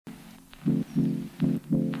Happy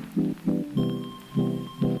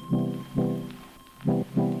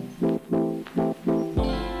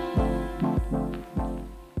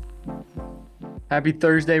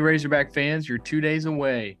Thursday, Razorback fans. You're 2 days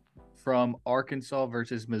away from Arkansas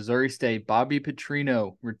versus Missouri State. Bobby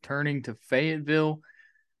Petrino returning to Fayetteville.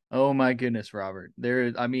 Oh my goodness, Robert.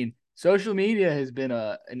 Social media has been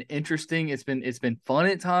an interesting, it's been fun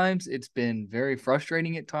at times. It's been very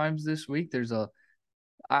frustrating at times this week.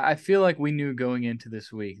 I feel like we knew going into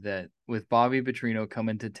this week that with Bobby Petrino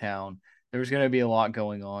coming to town, there was going to be a lot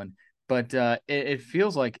going on. But it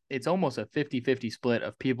feels like it's almost a 50-50 split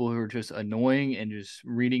of people who are just annoying and just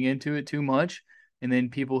reading into it too much, and then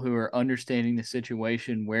people who are understanding the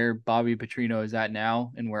situation where Bobby Petrino is at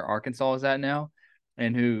now and where Arkansas is at now,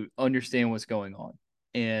 and who understand what's going on.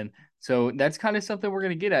 And so that's kind of something we're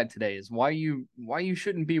going to get at today is why you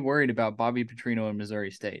shouldn't be worried about Bobby Petrino and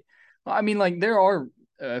Missouri State. Well, I mean, like there are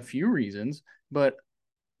a few reasons, but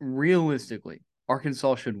realistically,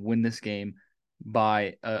 Arkansas should win this game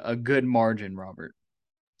by a good margin, Robert.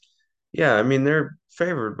 Yeah, I mean they're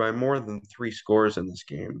favored by more than three scores in this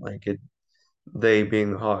game. They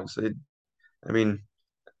being the Hogs. I mean,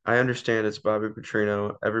 I understand it's Bobby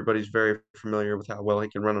Petrino. Everybody's very familiar with how well he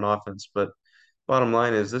can run an offense, but bottom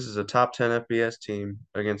line is this is a top 10 FBS team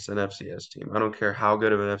against an FCS team. I don't care how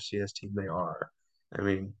good of an FCS team they are. I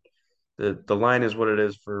mean, the line is what it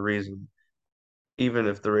is for a reason. Even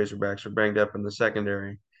if the Razorbacks are banged up in the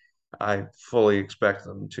secondary, I fully expect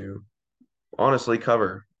them to honestly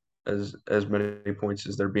cover as many points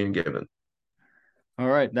as they're being given. All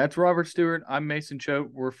right, that's Robert Stewart. I'm Mason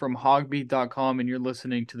Choate. We're from hogbeat.com, and you're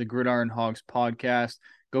listening to the Gridiron Hogs podcast.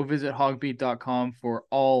 Go visit hogbeat.com for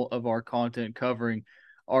all of our content covering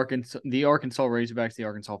the Arkansas Razorbacks, the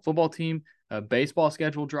Arkansas football team. Baseball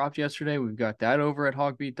schedule dropped yesterday. We've got that over at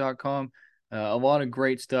hogbeat.com. A lot of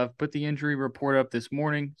great stuff. Put the injury report up this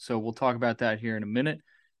morning, so we'll talk about that here in a minute.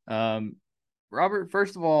 Um, Robert,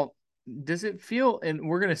 first of all, does it feel, and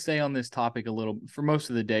we're going to stay on this topic a little for most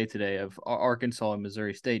of the day today of Arkansas and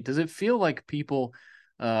Missouri State, does it feel like people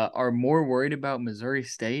are more worried about Missouri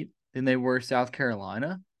State than they were South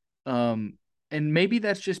Carolina? Um, and maybe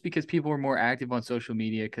that's just because people are more active on social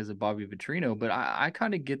media because of Bobby Petrino, but I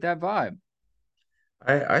kind of get that vibe.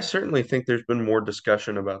 I certainly think there's been more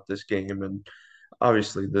discussion about this game, and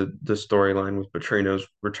obviously the storyline with Petrino's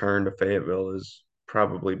return to Fayetteville is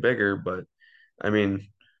probably bigger, but I mean,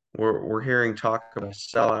 we're hearing talk of a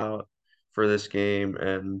sellout for this game,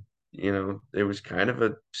 and it was kind of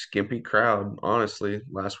a skimpy crowd, honestly,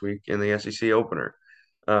 last week in the SEC opener.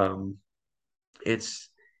 Um, it's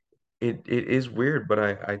it is weird, but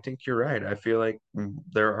I think you're right. I feel like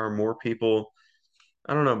there are more people.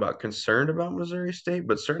 I don't know about concerned about Missouri State,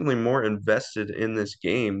 but certainly more invested in this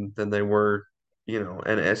game than they were,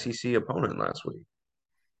 an SEC opponent last week.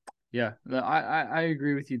 Yeah, no, I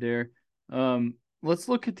agree with you there. Let's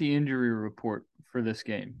look at the injury report for this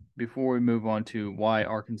game before we move on to why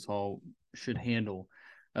Arkansas should handle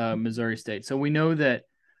Missouri State. So we know that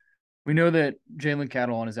Jalen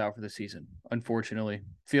Catalon is out for the season. Unfortunately,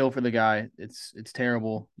 feel for the guy. It's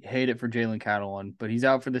terrible. You hate it for Jalen Catalon, but he's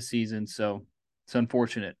out for the season, so it's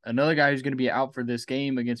unfortunate. Another guy who's going to be out for this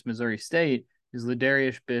game against Missouri State is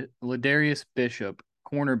Ladarius Bishop,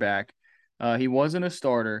 cornerback. He wasn't a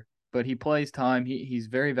starter, but he plays time. He's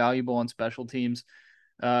very valuable on special teams.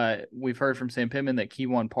 We've heard from Sam Pittman that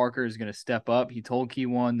Keywan Parker is going to step up. He told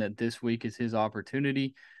Keywan that this week is his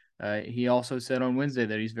opportunity. He also said on Wednesday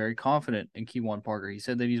that he's very confident in Keywan Parker. He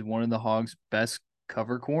said that he's one of the Hogs' best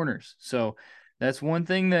cover corners. So that's one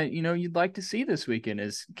thing that you'd like to see this weekend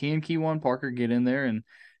is can Keywan Parker get in there and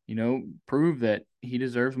prove that he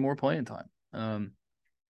deserves more playing time.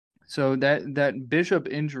 So that Bishop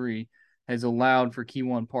injury has allowed for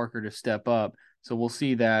Keywan Parker to step up. So we'll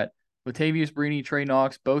see that. Latavius Brini, Trey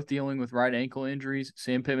Knox, both dealing with right ankle injuries.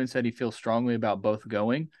 Sam Pittman said he feels strongly about both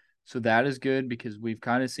going. So that is good because we've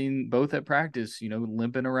kind of seen both at practice,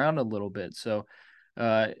 limping around a little bit. So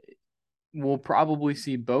uh, we'll probably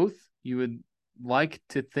see both. You would like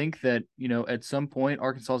to think that, at some point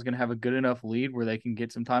Arkansas is going to have a good enough lead where they can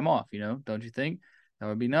get some time off, don't you think? That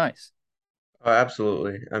would be nice. Oh,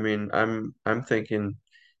 absolutely. I mean, I'm thinking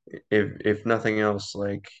if nothing else,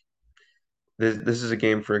 like this is a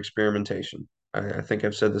game for experimentation. I think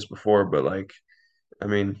I've said this before, but I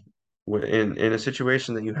mean, in a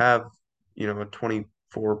situation that you have, a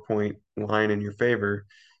 24-point line in your favor,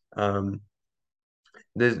 um,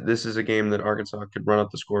 this is a game that Arkansas could run up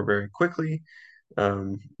the score very quickly,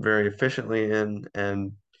 very efficiently,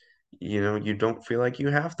 and you don't feel like you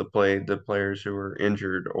have to play the players who are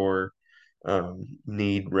injured or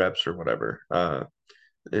need reps or whatever.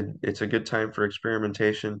 It's a good time for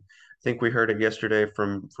experimentation. I think we heard it yesterday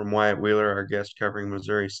from Wyatt Wheeler, our guest covering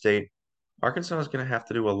Missouri State. Arkansas is going to have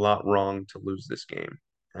to do a lot wrong to lose this game,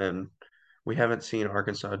 and we haven't seen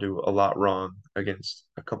Arkansas do a lot wrong against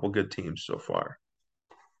a couple good teams so far.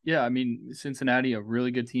 Yeah, I mean Cincinnati, a really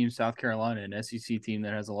good team, South Carolina, an SEC team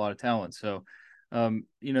that has a lot of talent. So,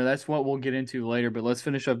 that's what we'll get into later. But let's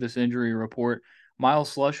finish up this injury report.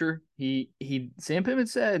 Miles Slusher, he Sam Pittman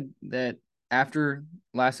said that after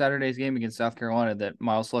last Saturday's game against South Carolina that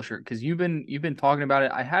Miles Slusher, because you've been talking about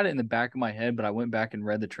it. I had it in the back of my head, but I went back and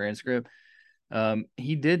read the transcript.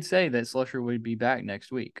 He did say that Slusher would be back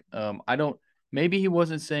next week. I don't. Maybe he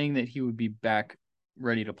wasn't saying that he would be back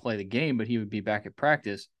ready to play the game, but he would be back at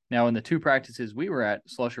practice. Now, in the two practices we were at,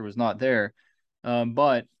 Slusher was not there.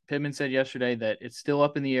 But Pittman said yesterday that it's still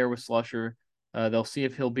up in the air with Slusher. They'll see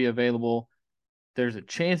if he'll be available. There's a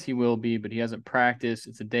chance he will be, but he hasn't practiced.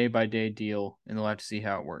 It's a day by day deal, and they'll have to see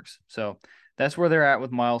how it works. So that's where they're at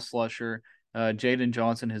with Miles Slusher. Jaden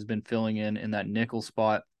Johnson has been filling in that nickel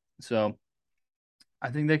spot. So I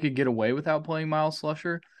think they could get away without playing Miles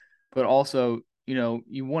Slusher, but also,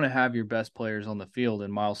 you want to have your best players on the field,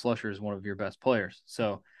 and Miles Slusher is one of your best players.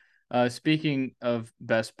 So, speaking of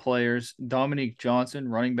best players, Dominique Johnson,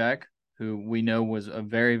 running back, who we know was a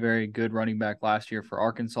very, very good running back last year for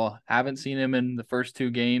Arkansas. Haven't seen him in the first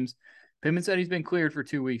two games. Pittman said he's been cleared for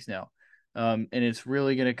 2 weeks now. And it's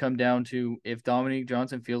really going to come down to if Dominique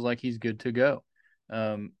Johnson feels like he's good to go.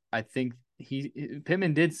 I think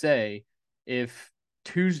Pittman did say if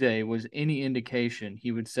Tuesday was any indication,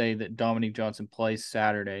 he would say that Dominique Johnson plays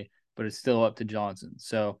Saturday, but it's still up to Johnson.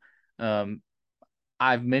 So um,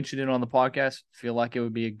 I've mentioned it on the podcast. Feel like it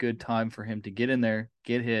would be a good time for him to get in there,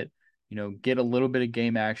 get hit, get a little bit of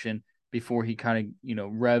game action before he kind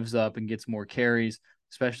of revs up and gets more carries,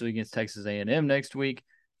 especially against Texas A&M next week.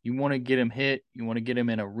 You want to get him hit. You want to get him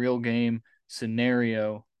in a real game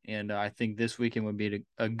scenario. And I think this weekend would be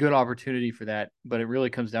a good opportunity for that. But it really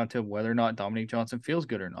comes down to whether or not Dominique Johnson feels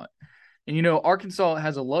good or not. And, Arkansas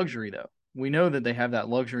has a luxury, though. We know that they have that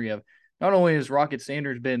luxury of not only has Rocket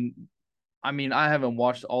Sanders been, I mean, I haven't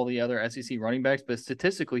watched all the other SEC running backs, but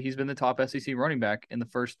statistically, he's been the top SEC running back in the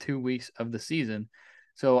first 2 weeks of the season.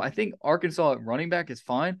 So I think Arkansas at running back is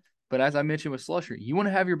fine. But as I mentioned with Slusher, you want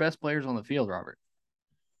to have your best players on the field, Robert.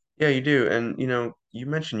 Yeah, you do. And you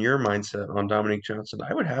mentioned your mindset on Dominique Johnson.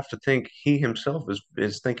 I would have to think he himself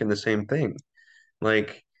is thinking the same thing.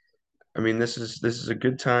 Like, I mean, this is a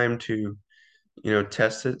good time to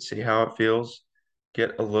test it, see how it feels,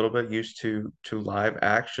 get a little bit used to live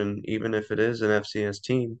action, even if it is an FCS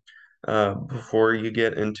team, before you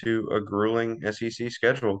get into a grueling SEC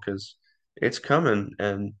schedule because it's coming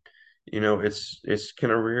and it's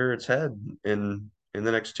gonna rear its head in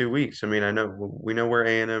the next 2 weeks. I mean, I know we know where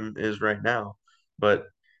A&M is right now, but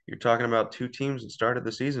you're talking about two teams that started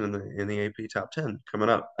the season in the AP top 10 coming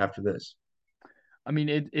up after this. I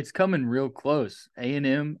mean, it's coming real close.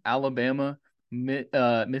 A&M, Alabama,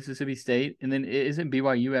 Mississippi State, and then isn't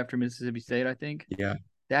BYU after Mississippi State, I think? Yeah.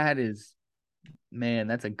 That is, man,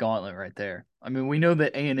 that's a gauntlet right there. I mean, we know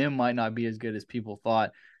that A&M might not be as good as people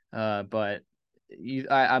thought, but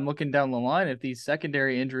I'm looking down the line. If these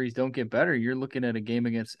secondary injuries don't get better, you're looking at a game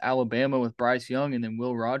against Alabama with Bryce Young and then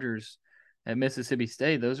Will Rogers at Mississippi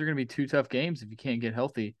State. Those are going to be two tough games if you can't get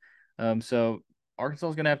healthy. So Arkansas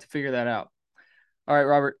is going to have to figure that out. All right,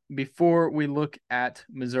 Robert, before we look at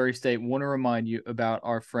Missouri State, want to remind you about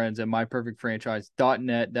our friends at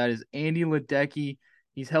myperfectfranchise.net. That is Andy Ledecky.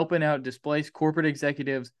 He's helping out displaced corporate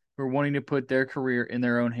executives who are wanting to put their career in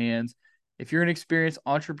their own hands. If you're an experienced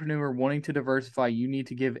entrepreneur wanting to diversify, you need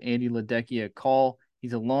to give Andy Ledecky a call.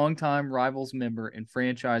 He's a longtime Rivals member and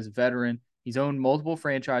franchise veteran. He's owned multiple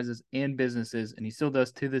franchises and businesses, and he still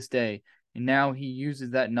does to this day. And now he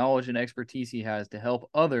uses that knowledge and expertise he has to help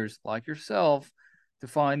others like yourself to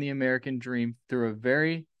find the American dream through a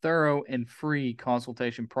very thorough and free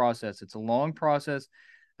consultation process. It's a long process.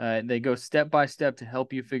 They go step by step to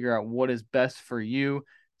help you figure out what is best for you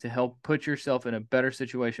to help put yourself in a better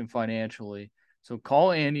situation financially. So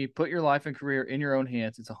call Andy, put your life and career in your own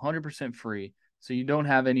hands. It's 100% free, so you don't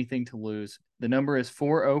have anything to lose. The number is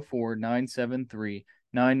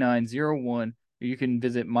 404-973-9901. You can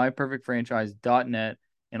visit myperfectfranchise.net,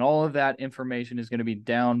 and all of that information is going to be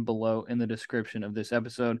down below in the description of this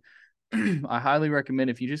episode. I highly recommend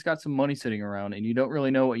if you just got some money sitting around and you don't really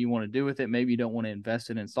know what you want to do with it, maybe you don't want to invest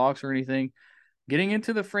it in stocks or anything, getting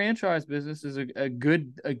into the franchise business is a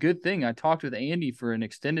good thing. I talked with Andy for an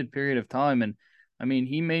extended period of time, and I mean,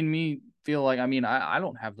 he made me feel like, I mean, I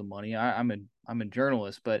don't have the money. I'm a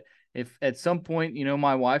journalist, but if at some point,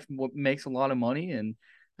 my wife makes a lot of money and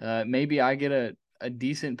maybe I get a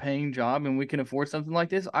decent paying job and we can afford something like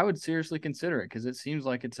this, I would seriously consider it because it seems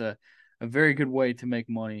like it's a very good way to make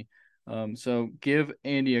money. So give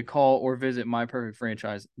Andy a call or visit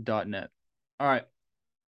myperfectfranchise.net. All right,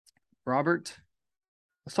 Robert,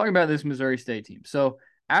 let's talk about this Missouri State team. So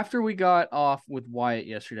after we got off with Wyatt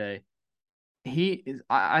yesterday,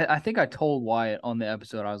 I think I told Wyatt on the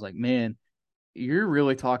episode, I was like, man, you're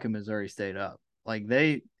really talking Missouri State up. Like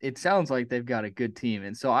it sounds like they've got a good team.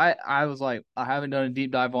 And so I was like, I haven't done a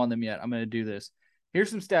deep dive on them yet. I'm going to do this. Here's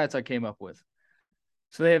some stats I came up with.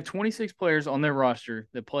 So they have 26 players on their roster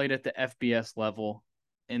that played at the FBS level.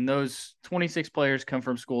 And those 26 players come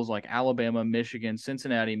from schools like Alabama, Michigan,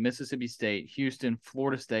 Cincinnati, Mississippi State, Houston,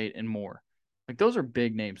 Florida State, and more. Like those are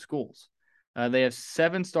big name schools. They have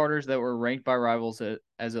 7 starters that were ranked by rivals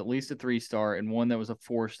as at least a 3-star and one that was a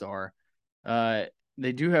 4-star.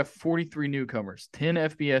 They do have 43 newcomers, 10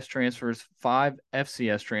 FBS transfers, 5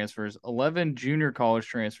 FCS transfers, 11 junior college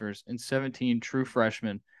transfers, and 17 true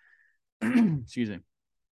freshmen. Excuse me.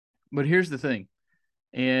 But here's the thing,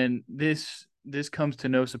 and this comes as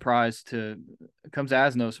no surprise to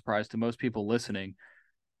most people listening.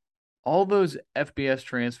 All those FBS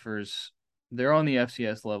transfers, they're on the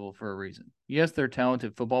FCS level for a reason. Yes, they're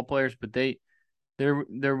talented football players, but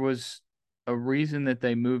there was a reason that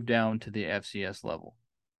they moved down to the FCS level.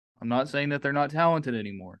 I'm not saying that they're not talented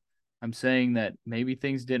anymore. I'm saying that maybe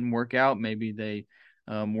things didn't work out. Maybe they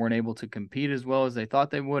weren't able to compete as well as they thought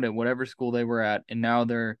they would at whatever school they were at, and now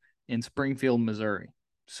they're in Springfield, Missouri.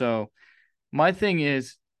 So my thing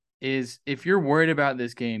is if you're worried about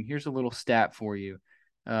this game, here's a little stat for you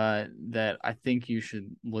that I think you should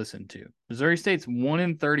listen to. Missouri State's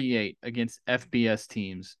 1-38 against FBS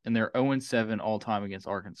teams, and they're 0-7 all time against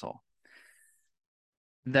Arkansas.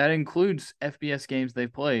 That includes FBS games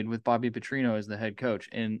they've played with Bobby Petrino as the head coach.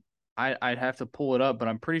 And I'd have to pull it up, but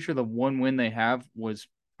I'm pretty sure the one win they have was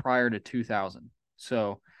prior to 2000.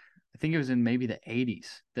 So I think it was in maybe the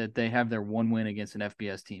 80s that they have their one win against an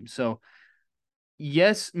FBS team. So,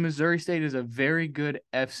 yes, Missouri State is a very good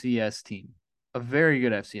FCS team, a very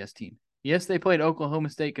good FCS team. Yes, they played Oklahoma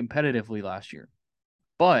State competitively last year,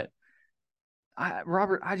 but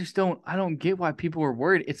Robert, I don't get why people are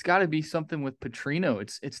worried. It's got to be something with Petrino.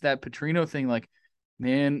 It's that Petrino thing. Like,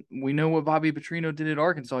 man, we know what Bobby Petrino did at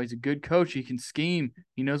Arkansas. He's a good coach. He can scheme.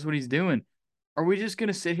 He knows what he's doing. Are we just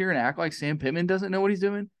gonna sit here and act like Sam Pittman doesn't know what he's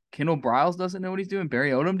doing? Kendall Briles doesn't know what he's doing. Barry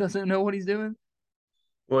Odom doesn't know what he's doing.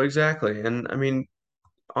 Well, exactly. And I mean,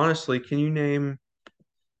 honestly, can you name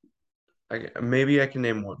maybe I can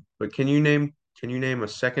name one, but can you name a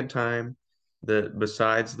second time that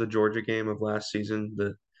besides the Georgia game of last season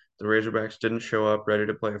that the Razorbacks didn't show up ready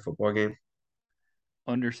to play a football game?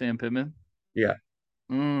 Under Sam Pittman. Yeah.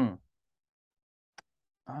 Mm.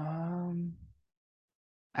 Um.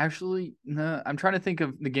 Actually, no. I'm trying to think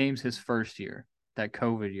of the games his first year, that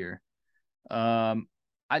COVID year. I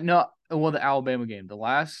know. Well, the Alabama game, the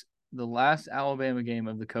last Alabama game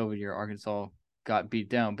of the COVID year, Arkansas got beat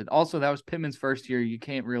down. But also, that was Pittman's first year. You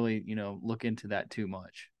can't really, look into that too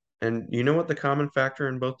much. And you know what the common factor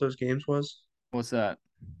in both those games was? What's that?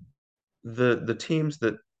 The teams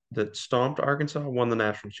that stomped Arkansas won the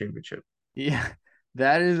national championship. Yeah,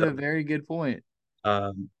 that is a So very good point.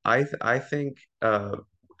 I think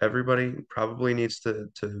everybody probably needs to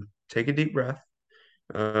take a deep breath,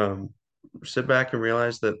 um, sit back and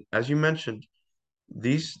realize that, as you mentioned,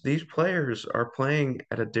 these players are playing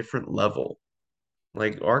at a different level.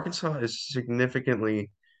 Like Arkansas is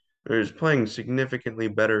playing significantly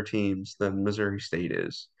better teams than Missouri State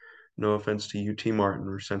is. No offense to UT Martin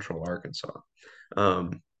or Central Arkansas.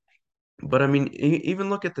 Um, but I mean, even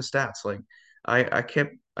look at the stats. Like I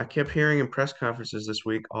kept hearing in press conferences this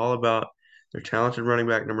week all about their talented running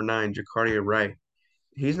back number 9, Jacardia Wright.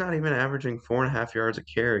 He's not even averaging 4.5 yards a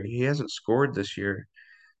carry. He hasn't scored this year.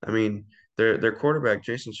 I mean, their quarterback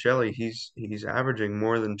Jason Shelley, he's averaging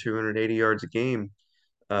more than 280 yards a game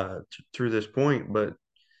through this point. But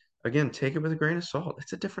again, take it with a grain of salt.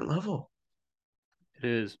 It's a different level. It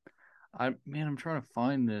is. I'm trying to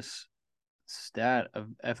find this stat of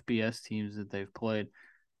FBS teams that they've played.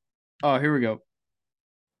 Oh, here we go.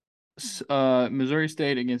 Missouri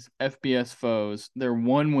State against FBS foes. Their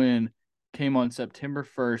one win came on September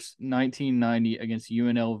 1st, 1990 against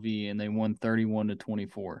UNLV, and they won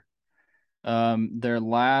 31-24. Their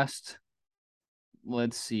last,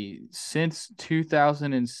 let's see, since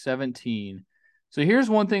 2017. So here's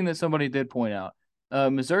one thing that somebody did point out.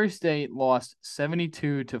 Missouri State lost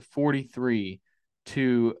 72-43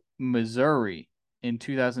 to Missouri in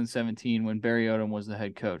 2017 when Barry Odom was the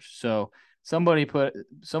head coach. So somebody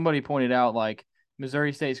pointed out, like,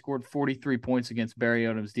 Missouri State scored 43 points against Barry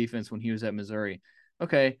Odom's defense when he was at Missouri.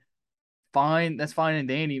 Okay, fine. That's fine and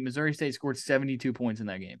dandy. Missouri State scored 72 points in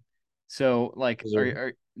that game. So, like,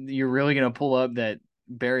 are you're really going to pull up that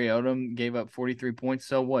Barry Odom gave up 43 points?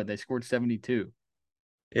 So what? They scored 72.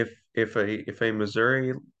 If a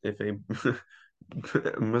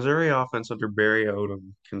Missouri offense under Barry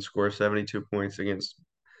Odom can score 72 points against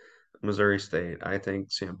Missouri State, I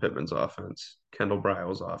think Sam Pittman's offense, Kendall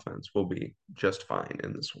Bryles' offense, will be just fine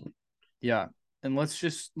in this one. Yeah. And let's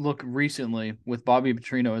just look recently with Bobby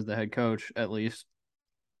Petrino as the head coach, at least.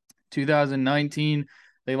 2019,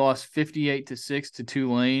 they lost 58-6 to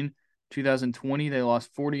Tulane. 2020, they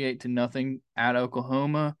lost 48 to nothing at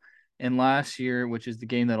Oklahoma. And last year, which is the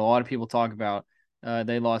game that a lot of people talk about,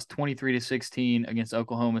 they lost 23-16 against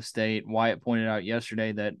Oklahoma State. Wyatt pointed out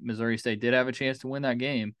yesterday that Missouri State did have a chance to win that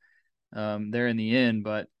game there in the end,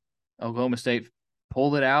 but Oklahoma State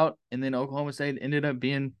pulled it out, and then Oklahoma State ended up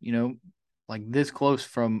being, like this close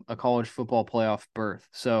from a college football playoff berth.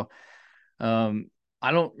 So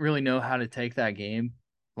I don't really know how to take that game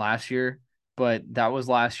last year, but that was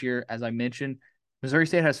last year. As I mentioned, Missouri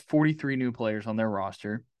State has 43 new players on their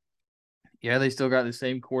roster. Yeah, they still got the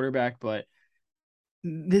same quarterback, but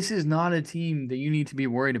this is not a team that you need to be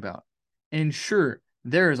worried about. And sure,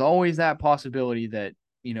 there is always that possibility that,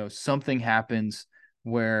 something happens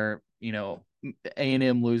where,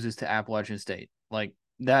 A&M loses to Appalachian State. Like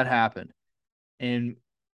that happened. And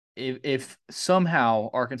if somehow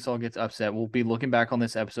Arkansas gets upset, we'll be looking back on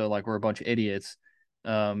this episode like we're a bunch of idiots.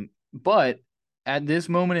 But at this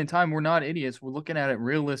moment in time, we're not idiots. We're looking at it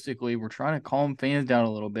realistically. We're trying to calm fans down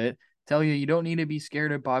a little bit. Tell you don't need to be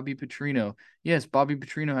scared of Bobby Petrino. Yes, Bobby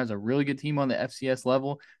Petrino has a really good team on the FCS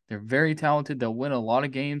level. They're very talented. They'll win a lot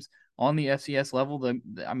of games on the FCS level.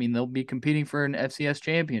 They'll be competing for an FCS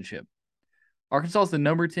championship. Arkansas is the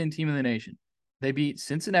number 10 team in the nation. They beat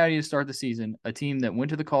Cincinnati to start the season, a team that went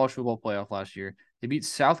to the college football playoff last year. They beat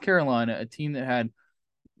South Carolina, a team that had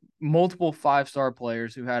multiple five-star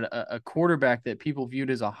players, who had a quarterback that people viewed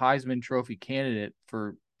as a Heisman Trophy candidate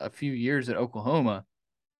for a few years at Oklahoma.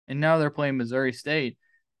 And now they're playing Missouri State,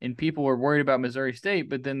 and people are worried about Missouri State,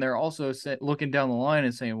 but then they're also looking down the line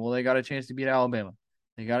and saying, well, they got a chance to beat Alabama.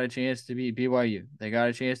 They got a chance to beat BYU. They got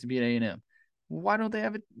a chance to beat A&M. Why don't they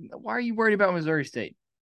have it? Why are you worried about Missouri State?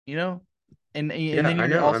 You know, and Yeah, then I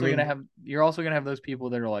you're know. I also gonna mean, have you're also gonna have those people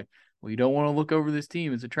that are like, well, you don't want to look over this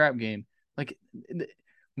team. It's a trap game. Like,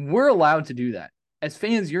 we're allowed to do that as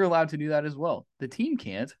fans. You're allowed to do that as well. The team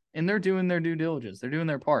can't, and they're doing their due diligence. They're doing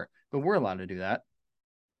their part, but we're allowed to do that.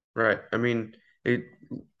 right. I mean, it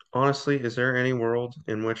honestly, is there any world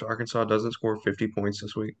in which Arkansas doesn't score 50 points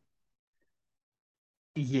this week?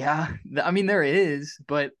 Yeah, I mean there is,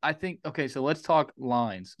 but I think okay, so let's talk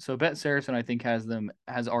lines. So Bet Saracen I think has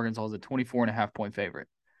Arkansas as a 24.5 point favorite.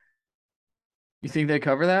 You think they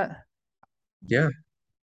cover that? Yeah,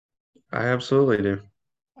 I absolutely do.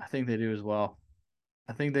 I think they do as well.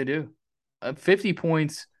 I think they do. 50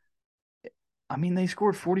 points. I mean, they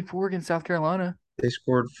scored 44 against South Carolina. They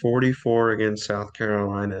scored 44 against South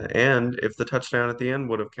Carolina, and if the touchdown at the end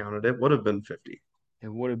would have counted, it would have been 50.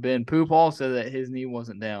 It would have been. Pooh Paul said that his knee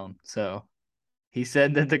wasn't down. So he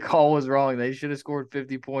said that the call was wrong. They should have scored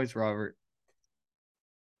 50 points, Robert.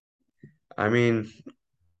 I mean,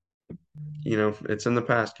 it's in the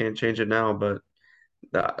past, can't change it now, but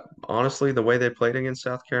honestly, the way they played against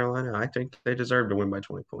South Carolina, I think they deserve to win by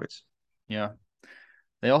 20 points. Yeah.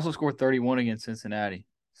 They also scored 31 against Cincinnati.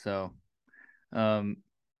 So um,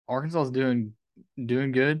 Arkansas is doing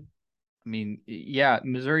good. I mean, yeah,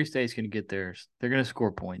 Missouri State's going to get theirs. They're going to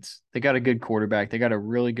score points. They got a good quarterback. They got a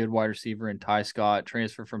really good wide receiver in Ty Scott,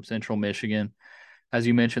 transfer from Central Michigan. As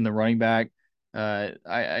you mentioned, the running back,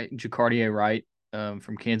 Jacardier Wright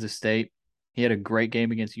from Kansas State. He had a great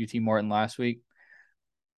game against UT Martin last week.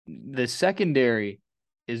 The secondary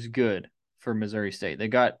is good for Missouri State. They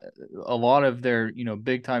got a lot of their,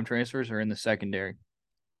 big time transfers are in the secondary.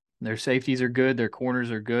 Their safeties are good. Their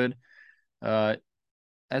corners are good. Uh,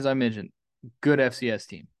 as I mentioned, good FCS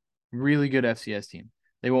team, really good FCS team.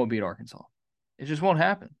 They won't beat Arkansas. It just won't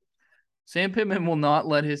happen. Sam Pittman will not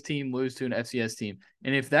let his team lose to an FCS team,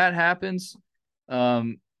 and if that happens,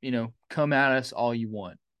 come at us all you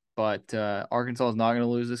want. But Arkansas is not going to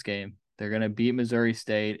lose this game. They're going to beat Missouri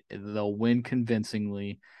State. They'll win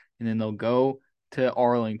convincingly, and then they'll go to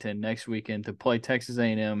Arlington next weekend to play Texas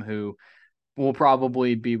A&M, who will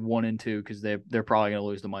probably be 1-2 because they're probably going to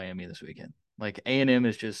lose to Miami this weekend. Like A&M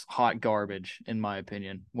is just hot garbage in my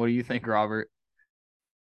opinion. What do you think, Robert?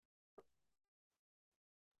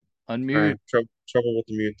 All Unmute. right, trouble with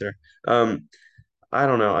the mute there. Um, I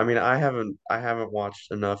don't know. I mean, I haven't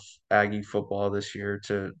watched enough Aggie football this year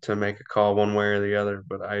to make a call one way or the other.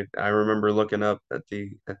 But I remember looking up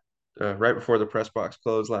right before the press box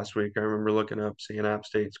closed last week. I remember looking up, seeing App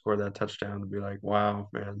State score that touchdown, to be like, wow,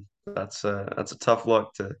 man, that's a tough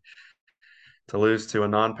look to lose to a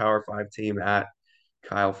non-Power Five team at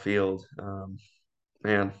Kyle Field.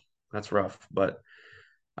 Man, that's rough. But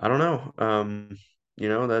I don't know.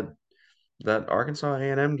 That Arkansas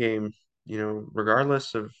A&M game,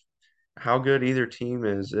 regardless of how good either team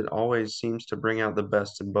is, it always seems to bring out the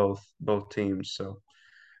best in both teams. So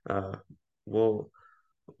uh, we'll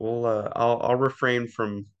I'll refrain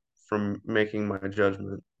from making my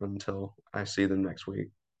judgment until I see them next week.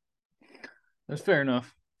 That's fair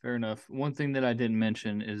enough. Fair enough. One thing that I didn't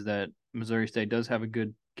mention is that Missouri State does have a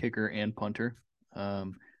good kicker and punter.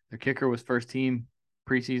 Their kicker was first team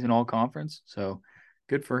preseason all conference, so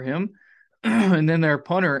good for him. And then their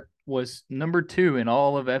punter was number 2 in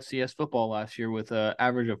all of FCS football last year with an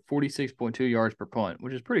average of 46.2 yards per punt,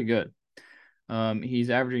 which is pretty good. He's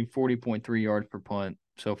averaging 40.3 yards per punt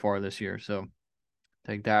so far this year. So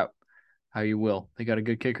take that how you will. They got a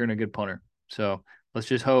good kicker and a good punter. So let's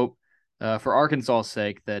just hope for Arkansas's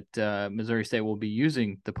sake that Missouri State will be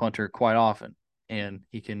using the punter quite often and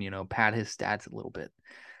he can, pad his stats a little bit.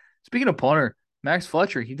 Speaking of punter, Max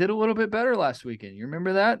Fletcher, he did a little bit better last weekend. You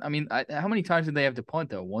remember that? I mean, how many times did they have to punt,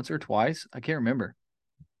 though? Once or twice? I can't remember.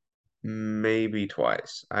 Maybe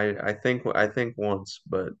twice. I think once,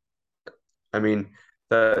 but I mean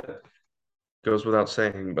that goes without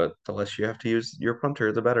saying. But the less you have to use your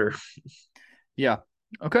punter, the better. Yeah.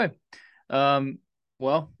 Okay. Um,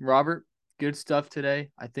 well, Robert, good stuff today.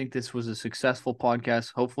 I think this was a successful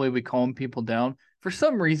podcast. Hopefully, we calm people down. For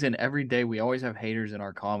some reason, every day we always have haters in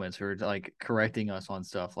our comments who are like correcting us on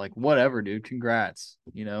stuff. Like, whatever, dude. Congrats.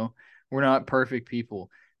 We're not perfect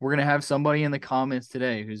people. We're gonna have somebody in the comments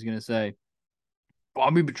today who's gonna say,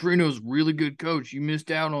 Bobby Petrino's a really good coach. You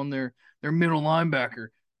missed out on their middle linebacker.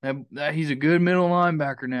 That he's a good middle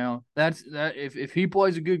linebacker now. That's that if he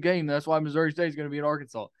plays a good game, that's why Missouri State is going to be in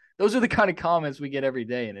Arkansas. Those are the kind of comments we get every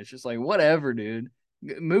day, and it's just like whatever, dude.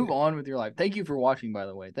 Move on with your life. Thank you for watching, by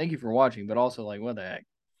the way. Thank you for watching, but also like what the heck?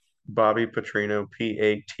 Bobby Petrino,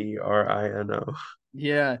 Patrino.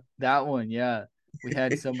 Yeah, that one. Yeah, we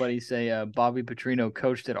had somebody say Bobby Petrino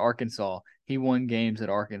coached at Arkansas. He won games at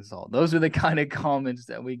Arkansas. Those are the kind of comments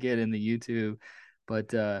that we get in the YouTube,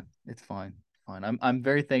 but it's fine. Fine. I'm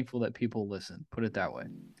very thankful that people listen. Put it that way.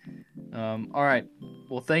 All right.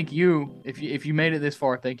 Well, thank you. If you made it this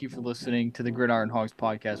far, thank you for listening to the Gridiron Hogs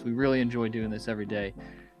podcast. We really enjoy doing this every day,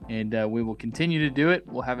 and we will continue to do it.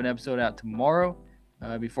 We'll have an episode out tomorrow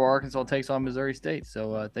before Arkansas takes on Missouri State.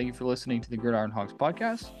 So thank you for listening to the Gridiron Hogs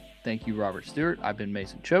podcast. Thank you, Robert Stewart. I've been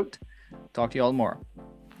Mason Choked. Talk to you all tomorrow.